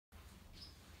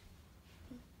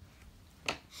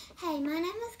Hey, my name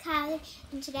is Kylie,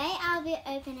 and today I'll be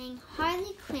opening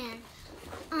Harley Quinn.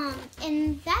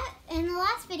 In the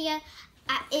last video,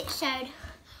 it showed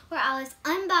where I was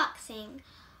unboxing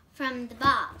from the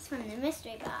box, from the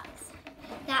mystery box.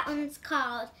 That one's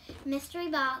called Mystery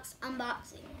Box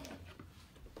Unboxing.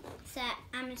 So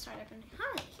I'm gonna start opening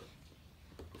Harley.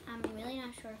 I'm really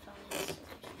not sure if I'll need scissors.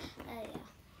 Oh yeah.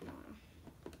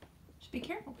 Just be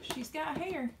careful. She's got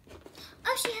hair.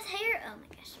 Oh, she has hair. Oh my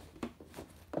gosh.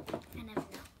 I never know.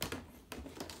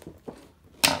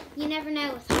 You never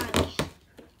know with Harley.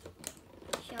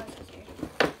 She always has hair.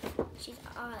 She's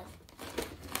odd.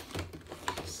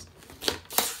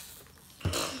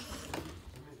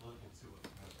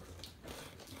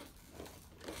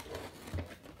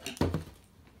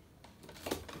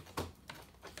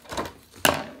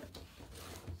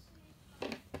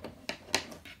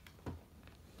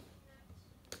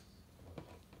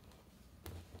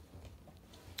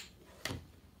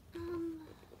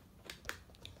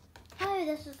 Oh,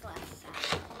 this is less sad.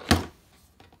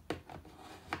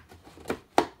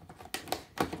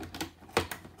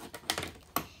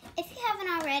 If you haven't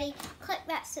already, click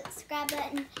that subscribe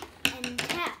button and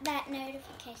tap that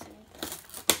notification bell.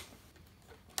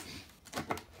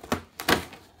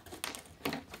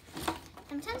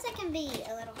 Sometimes they can be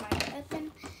a little hard to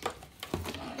open.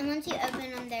 And once you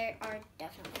open them, they are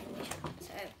definitely going to be sharp.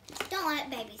 So don't let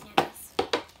babies know this.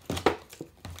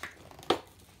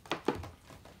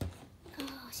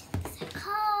 Oh, she looks so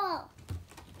cool.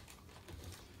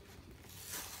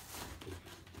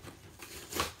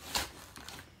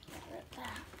 Rip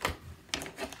that.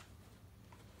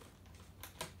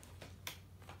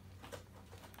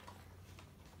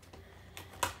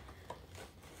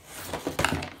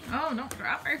 Oh, don't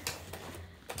drop her.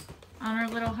 On her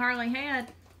little Harley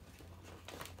head.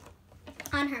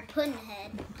 On her pudding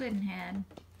head. Pudding head.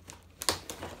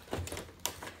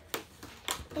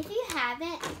 If you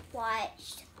haven't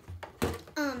watched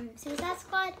Suicide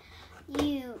Squad,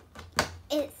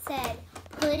 it said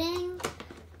pudding.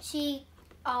 She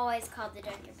always called the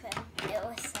ginger pudding. It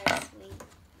was so sweet.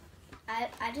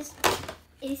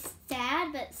 It's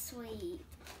sad but sweet.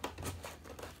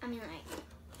 I mean,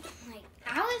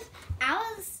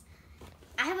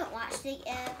 I haven't watched it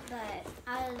yet, but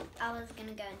I was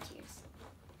gonna go in tears.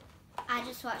 I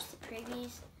just watched the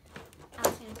previews. I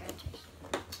was gonna go in tears.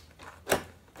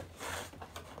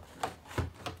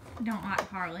 You don't like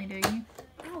Harley, do you?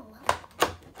 I love it.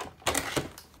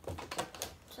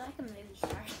 It's like a movie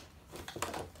star.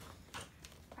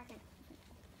 I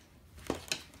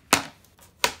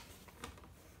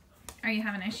Are you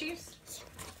having issues?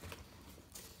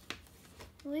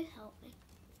 Will you help me?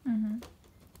 Mm-hmm.